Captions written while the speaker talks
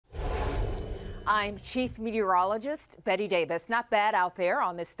I'm Chief Meteorologist Betty Davis. Not bad out there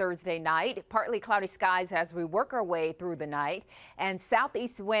on this Thursday night. Partly cloudy skies as we work our way through the night, and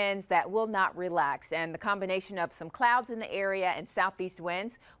southeast winds that will not relax. And the combination of some clouds in the area and southeast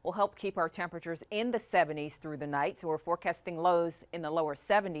winds will help keep our temperatures in the 70s through the night. So we're forecasting lows in the lower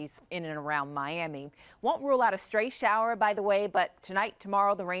 70s in and around Miami. Won't rule out a stray shower, by the way, but tonight,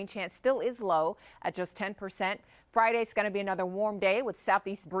 tomorrow, the rain chance still is low at just 10%. Friday's going to be another warm day with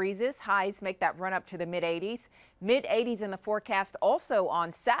southeast breezes. Highs make that run up to the mid-80s. Mid-80s in the forecast also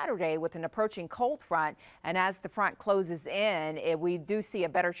on Saturday with an approaching cold front. And as the front closes in, we do see a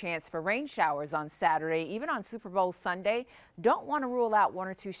better chance for rain showers on Saturday, even on Super Bowl Sunday. Don't want to rule out one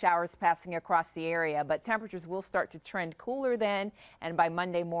or two showers passing across the area, but temperatures will start to trend cooler then. And by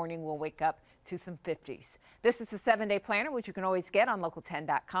Monday morning, we'll wake up to some 50s. This is the 7-Day Planner, which you can always get on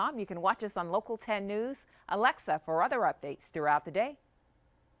Local10.com. You can watch us on Local 10 News, Alexa for other updates throughout the day.